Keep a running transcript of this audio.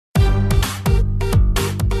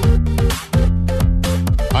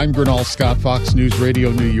I'm Gernal Scott, Fox News Radio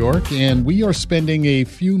New York, and we are spending a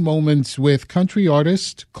few moments with country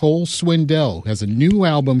artist Cole Swindell, who has a new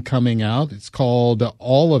album coming out. It's called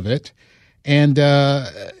All of It, and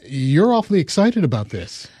you're awfully excited about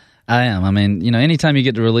this. I am. I mean, anytime you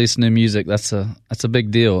get to release new music, that's a big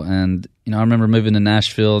deal. And, I remember moving to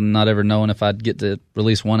Nashville and not ever knowing if I'd get to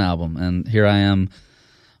release one album. And here I am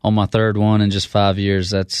on my third one in just 5 years.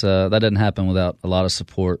 That didn't happen without a lot of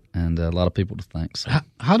support and a lot of people to thank. So.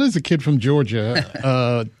 How does a kid from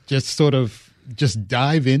Georgia just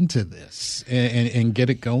dive into this and get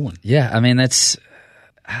it going? Yeah, I mean,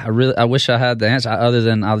 I wish I had the answer other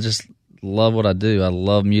than I just love what I do. I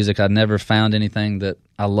love music. I never found anything that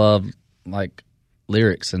I love like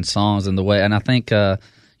lyrics and songs and the way. And I think, I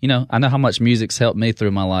know how much music's helped me through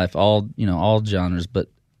my life, all genres, but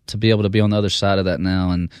to be able to be on the other side of that now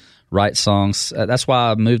and write songs, that's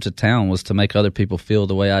why I moved to town, was to make other people feel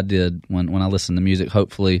the way I did when I listened to music.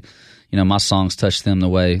 Hopefully, my songs touch them the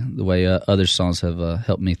way other songs have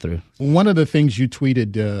helped me through. One of the things you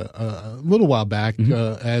tweeted a little while back,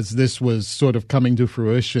 as this was sort of coming to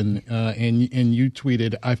fruition, and you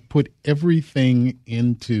tweeted, "I've put everything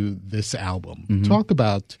into this album." Mm-hmm. Talk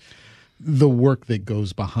about the work that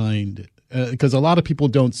goes behind it. Because a lot of people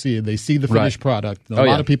don't see it. They see the finished product. A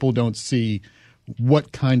lot of people don't see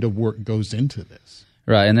what kind of work goes into this.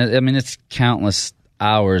 Right, and it's countless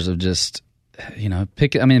hours of just,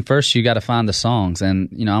 first you got to find the songs. And,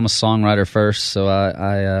 I'm a songwriter first, so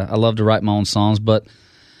I love to write my own songs. But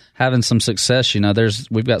having some success,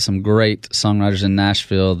 we've got some great songwriters in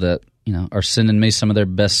Nashville that, are sending me some of their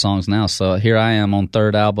best songs now. So here I am on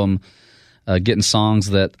third album, getting songs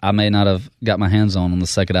that I may not have got my hands on the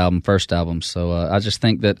second album, first album. So I just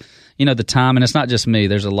think that, the time, and it's not just me.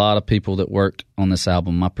 There's a lot of people that work on this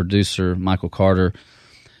album. My producer, Michael Carter,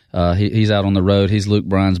 he's out on the road. He's Luke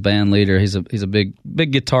Bryan's band leader. He's a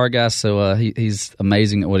big guitar guy, so he's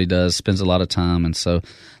amazing at what he does, spends a lot of time. And so a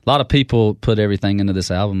lot of people put everything into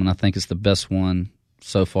this album, and I think it's the best one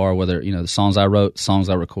so far, whether, the songs I wrote, songs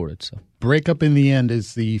I recorded. So Break Up in the End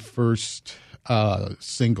is the first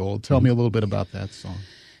single. Tell me a little bit about that song.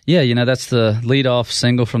 Yeah, that's the lead-off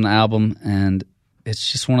single from the album, and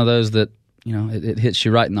it's just one of those that, it hits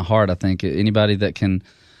you right in the heart, I think. Anybody that can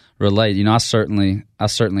relate, I certainly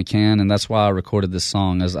can, and that's why I recorded this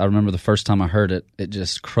song. As I remember the first time I heard it, it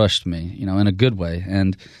just crushed me, in a good way.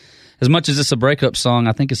 And as much as it's a breakup song,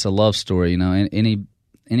 I think it's a love story, any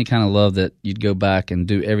kind of love that you'd go back and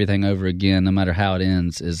do everything over again, no matter how it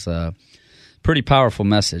ends, is pretty powerful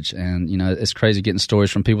message. And it's crazy getting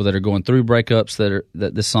stories from people that are going through breakups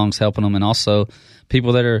that this song's helping them, and also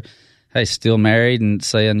people that are still married and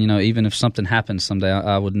saying, even if something happens someday,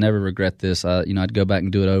 I would never regret this. I'd go back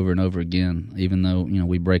and do it over and over again, even though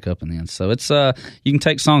we break up in the end. So it's you can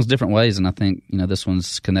take songs different ways, and I think this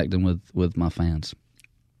one's connecting with my fans.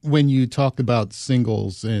 When you talk about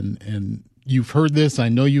singles and you've heard this, I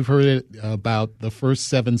know you've heard it, about the first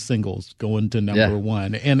 7 singles going to number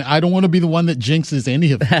one. And I don't want to be the one that jinxes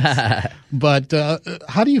any of this. But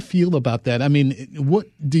how do you feel about that? I mean, what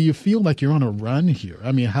do you feel like you're on a run here?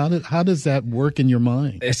 I mean, how does that work in your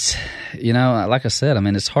mind? It's, like I said,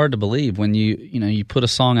 it's hard to believe when you put a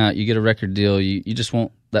song out, you get a record deal, you just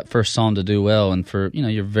want that first song to do well. And for,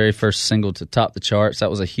 your very first single to top the charts, that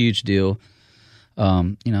was a huge deal.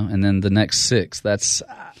 And then the next 6,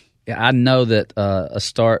 I know that a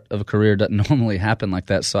start of a career doesn't normally happen like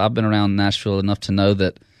that. So I've been around Nashville enough to know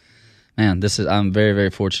that, man, I'm very,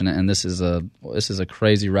 very fortunate, and this is a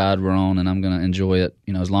crazy ride we're on, and I'm going to enjoy it,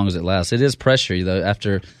 as long as it lasts. It is pressure, though.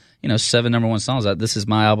 After 7 number one songs, this is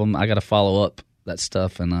my album. I got to follow up that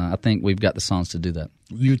stuff, and I think we've got the songs to do that.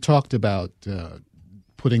 You talked about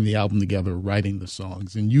putting the album together, writing the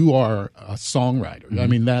songs, and you are a songwriter.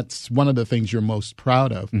 Mm-hmm. That's one of the things you're most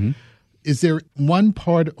proud of. Mm-hmm. Is there one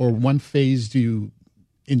part or one phase do you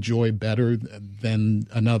enjoy better than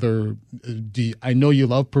another? I know you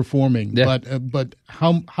love performing, but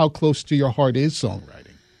how close to your heart is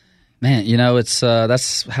songwriting? Man, it's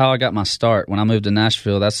that's how I got my start. When I moved to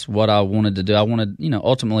Nashville, that's what I wanted to do. I wanted,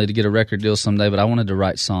 ultimately to get a record deal someday, but I wanted to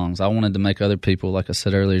write songs. I wanted to make other people, like I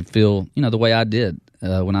said earlier, feel, the way I did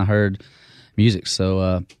when I heard music.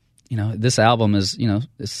 So, this album is,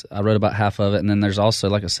 I wrote about half of it, and then there's also,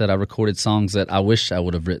 like I said, I recorded songs that I wish I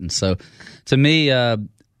would have written. So to me,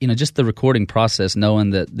 just the recording process,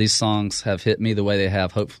 knowing that these songs have hit me the way they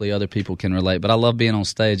have, hopefully other people can relate. But I love being on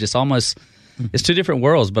stage. It's almost, it's two different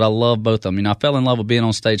worlds, but I love both of them. I fell in love with being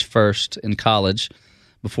on stage first in college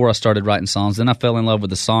before I started writing songs. Then I fell in love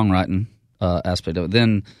with the songwriting aspect of it.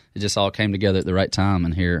 Then it just all came together at the right time,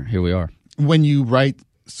 and here we are. When you write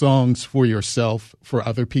songs for yourself, for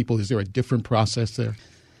other people, is there a different process there?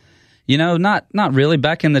 Not really.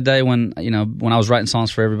 Back in the day when I was writing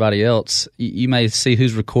songs for everybody else, you may see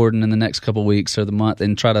who's recording in the next couple of weeks or the month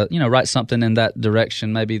and try to write something in that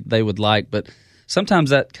direction maybe they would like. But sometimes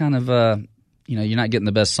that kind of you're not getting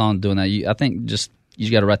the best song doing that. I think just you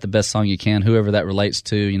got to write the best song you can, whoever that relates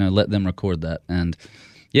to. Let them record that. And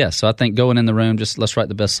so I think going in the room, just let's write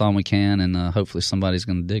the best song we can, and hopefully somebody's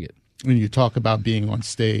going to dig it. When you talk about being on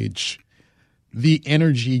stage, the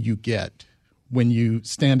energy you get when you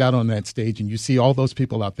stand out on that stage and you see all those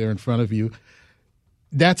people out there in front of you,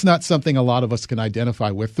 that's not something a lot of us can identify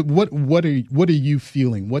with. What are you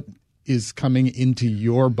feeling? What is coming into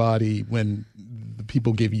your body when the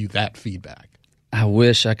people give you that feedback? I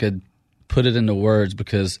wish I could put it into words,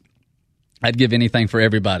 because I'd give anything for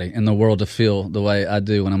everybody in the world to feel the way I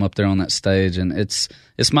do when I'm up there on that stage. And it's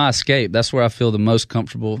my escape. That's where I feel the most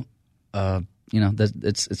comfortable.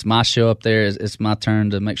 It's my show up there. It's my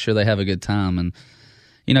turn to make sure they have a good time. And,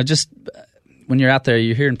 just when you're out there,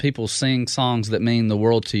 you're hearing people sing songs that mean the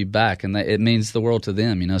world to you back, and it means the world to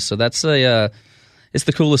them, So that's it's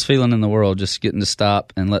the coolest feeling in the world, just getting to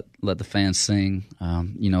stop and let the fans sing,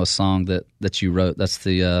 a song that you wrote. That's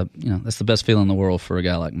that's the best feeling in the world for a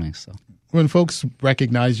guy like me, so. When folks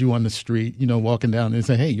recognize you on the street, walking down and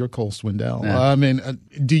say, hey, you're Cole Swindell. Yeah.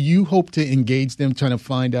 Do you hope to engage them, trying to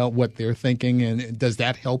find out what they're thinking? And does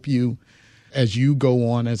that help you as you go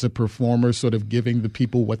on as a performer, sort of giving the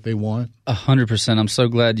people what they want? 100%. I'm so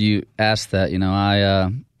glad you asked that.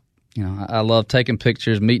 I love taking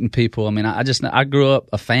pictures, meeting people. I grew up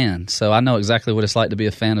a fan, so I know exactly what it's like to be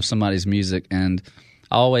a fan of somebody's music. And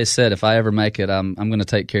I always said, if I ever make it, I'm going to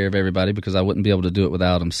take care of everybody, because I wouldn't be able to do it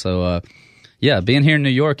without them. So, being here in New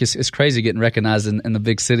York is crazy, getting recognized in the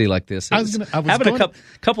big city like this.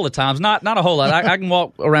 Couple of times, not a whole lot. I can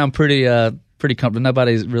walk around pretty comfortable.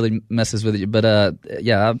 Nobody really messes with you. But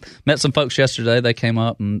I met some folks yesterday. They came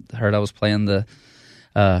up and heard I was playing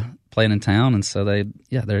in town, and so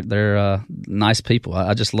they're nice people.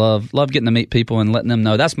 I just love getting to meet people and letting them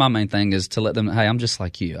know. That's my main thing, is to let them know, hey, I'm just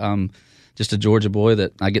like you. I'm just a Georgia boy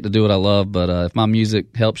that I get to do what I love. But if my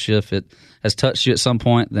music helps you, if it has touched you at some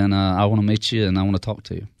point, then I want to meet you and I want to talk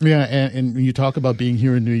to you. Yeah, and you talk about being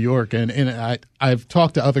here in New York, and I've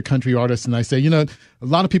talked to other country artists, and I say, a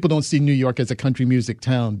lot of people don't see New York as a country music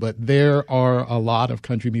town, but there are a lot of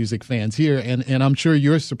country music fans here, and I'm sure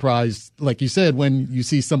you're surprised, like you said, when you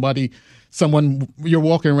see someone you're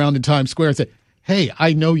walking around in Times Square and say, hey,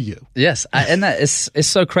 I know you. Yes, and that it's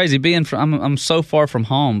so crazy being from. I'm so far from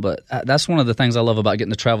home, but that's one of the things I love about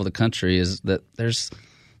getting to travel the country, is that there's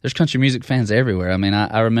country music fans everywhere.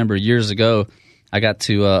 I remember years ago, I got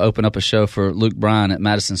to open up a show for Luke Bryan at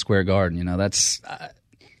Madison Square Garden.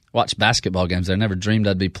 Watch basketball games there. I never dreamed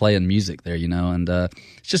I'd be playing music there. And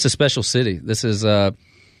it's just a special city. This is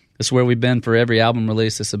where we've been for every album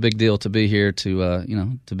release. It's a big deal to be here, to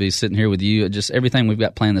be sitting here with you. Just everything we've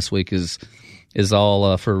got planned this week is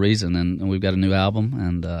all for a reason, and we've got a new album,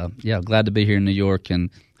 and glad to be here in New York. And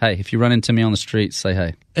hey, if you run into me on the street, say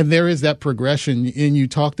hey. And there is that progression, and you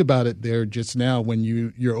talked about it there just now, when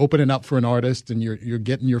you're opening up for an artist and you're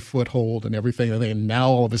getting your foothold and everything, and now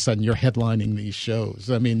all of a sudden you're headlining these shows.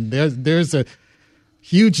 There's a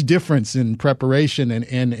huge difference in preparation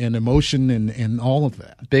and emotion and all of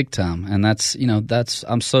that. Big time. And that's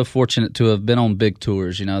I'm so fortunate to have been on big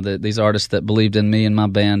tours, these artists that believed in me and my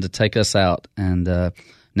band to take us out. And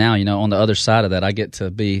now, on the other side of that, I get to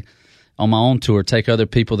be on my own tour, take other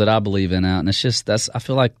people that I believe in out. And it's just, I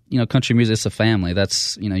feel like, country music, it's a family.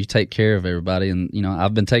 That's, you take care of everybody. And,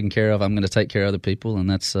 I've been taken care of. I'm going to take care of other people. And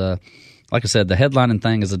that's, like I said, the headlining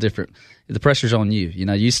thing is the pressure's on you.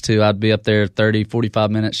 Used to, I'd be up there 30,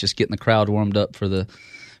 45 minutes just getting the crowd warmed up for the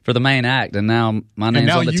main act, and now my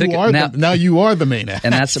name's on the ticket. Now you are the main act.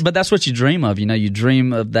 And that's what you dream of. You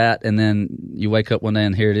dream of that, and then you wake up one day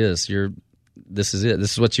and here it is. This is it.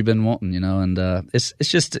 This is what you've been wanting, and it's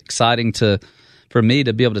just exciting for me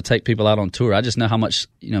to be able to take people out on tour. I just know how much,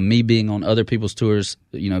 me being on other people's tours,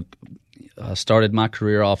 started my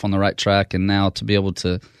career off on the right track, and now to be able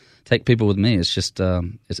to take people with me, it's just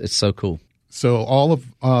it's so cool. So all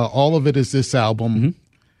of it is this album. Mm-hmm.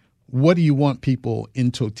 What do you want people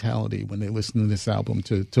in totality when they listen to this album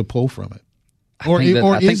to pull from it? Or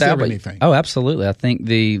is there anything? Oh, absolutely. I think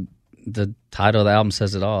the title of the album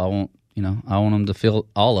says it all. I want them to feel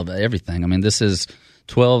all of it, everything. This is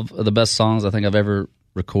 12 of the best songs I think I've ever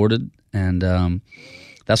recorded, and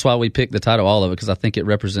that's why we picked the title All of It, because I think it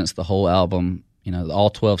represents the whole album. All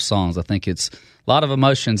 12 songs. I think it's a lot of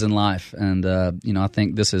emotions in life, and I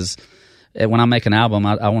think this is, when I make an album,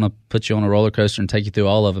 I want to put you on a roller coaster and take you through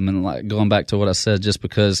all of them. And like going back to what I said, just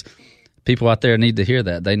because people out there need to hear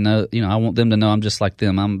that. They know, I want them to know I'm just like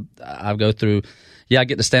them. I go through, I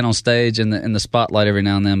get to stand on stage in the spotlight every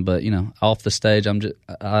now and then, but off the stage,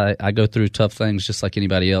 I go through tough things just like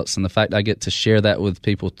anybody else. And the fact I get to share that with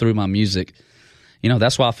people through my music,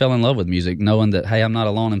 that's why I fell in love with music, knowing that, hey, I'm not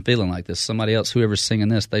alone in feeling like this. Somebody else, whoever's singing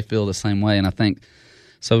this, they feel the same way. And I think,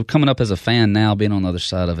 so coming up as a fan now, being on the other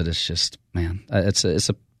side of it, it's just, man,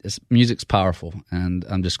 music's powerful, and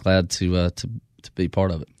I'm just glad to be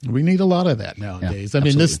part of it. We need a lot of that nowadays. Yeah,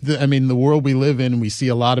 the world we live in, we see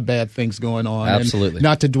a lot of bad things going on. Absolutely. And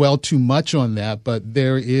not to dwell too much on that, but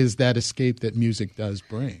there is that escape that music does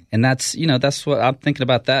bring. And that's what I'm thinking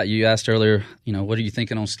about. That you asked earlier, what are you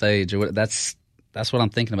thinking on stage, or what? That's what I'm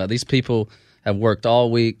thinking about. These people have worked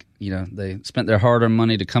all week. They spent their hard-earned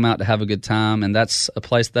money to come out to have a good time, and that's a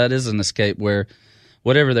place that is an escape where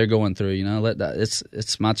whatever they're going through,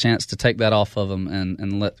 it's my chance to take that off of them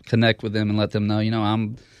and connect with them and let them know,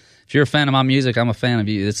 if you're a fan of my music, I'm a fan of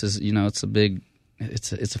you. This is,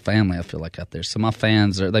 it's a family, I feel like, out there. So my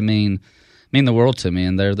fans they mean the world to me,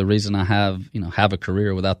 and they're the reason I have a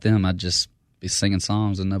career. Without them, I'd just be singing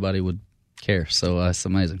songs and nobody would care. So it's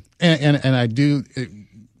amazing. And I do.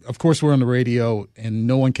 Of course, we're on the radio, and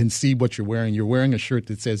no one can see what you're wearing. You're wearing a shirt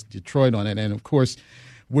that says Detroit on it, and of course,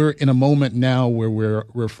 we're in a moment now where we're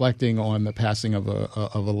reflecting on the passing of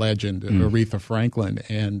a legend, Aretha Franklin,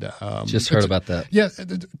 and just heard about that. Yeah,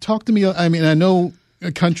 talk to me. I mean, I know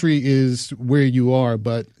country is where you are,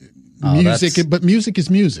 but music is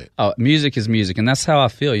music. Oh, music is music, and that's how I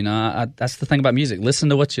feel. That's the thing about music. Listen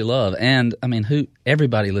to what you love, and I mean,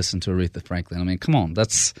 everybody listened to Aretha Franklin. I mean, come on,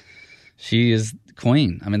 she is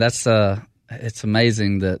queen. I mean, it's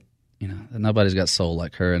amazing that nobody's got soul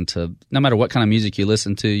like her, and no matter what kind of music you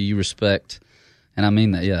listen to, you respect. And I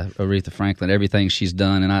mean that, Aretha Franklin, everything she's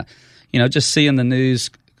done, and I, just seeing the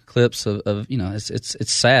news clips of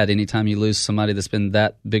it's sad anytime you lose somebody that's been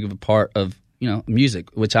that big of a part of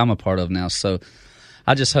music, which I'm a part of now. So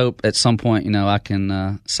I just hope at some point, I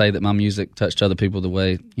can say that my music touched other people the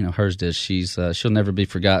way, hers did. She'll never be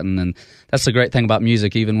forgotten, and that's the great thing about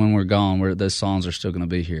music. Even when we're gone, those songs are still going to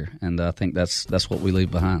be here, and I think that's what we leave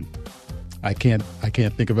behind. I can't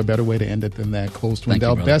think of a better way to end it than that. Cole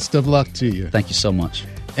Swindell, best of luck to you. Thank you so much.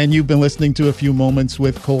 And you've been listening to A Few Moments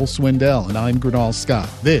with Cole Swindell, and I'm Gernal Scott.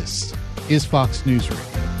 This is Fox News Radio.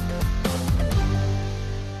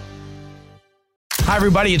 Hi,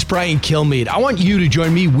 everybody. It's Brian Kilmeade. I want you to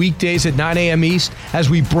join me weekdays at 9 a.m. East as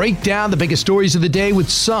we break down the biggest stories of the day with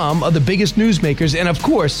some of the biggest newsmakers and, of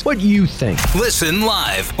course, what you think. Listen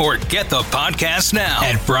live or get the podcast now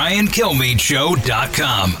at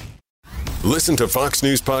BrianKilmeadShow.com. Listen to Fox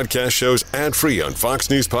News Podcast shows ad-free on Fox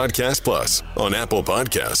News Podcast Plus, on Apple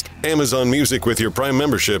Podcast, Amazon Music with your Prime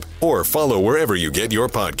membership, or follow wherever you get your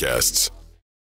podcasts.